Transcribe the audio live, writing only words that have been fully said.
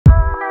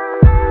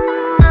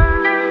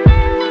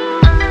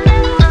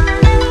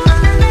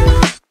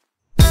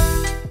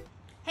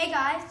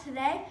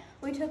today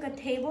we took a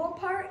table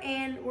apart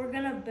and we're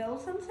gonna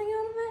build something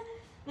out of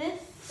it.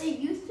 It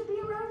used to be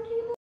a round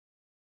table,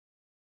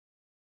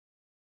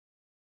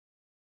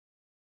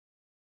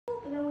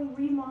 and then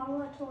we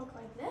remodel it to look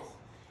like this.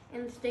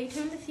 And stay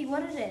tuned to see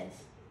what it is.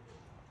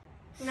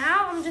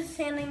 Now I'm just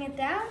sanding it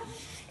down,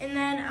 and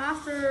then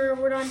after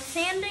we're done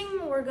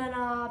sanding, we're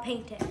gonna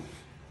paint it.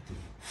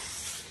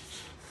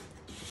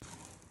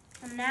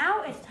 And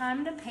now it's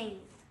time to paint.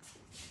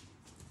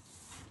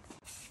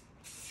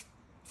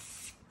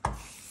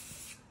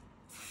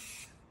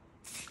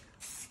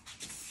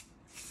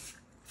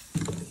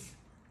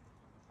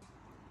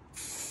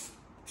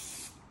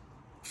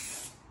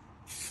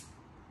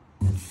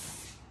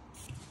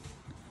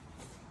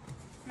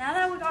 Now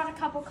that we got a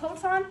couple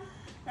coats on,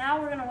 now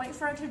we're gonna wait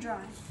for it to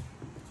dry.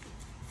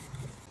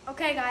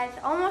 Okay guys,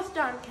 almost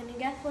done. Can you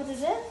guess what it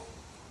is?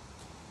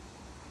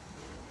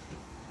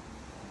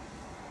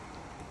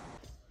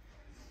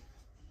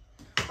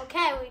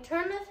 Okay, we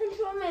turned this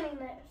into a mini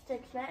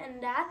stick net, and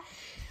Dad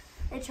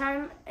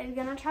is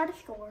gonna try to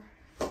score.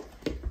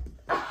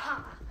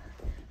 Aha.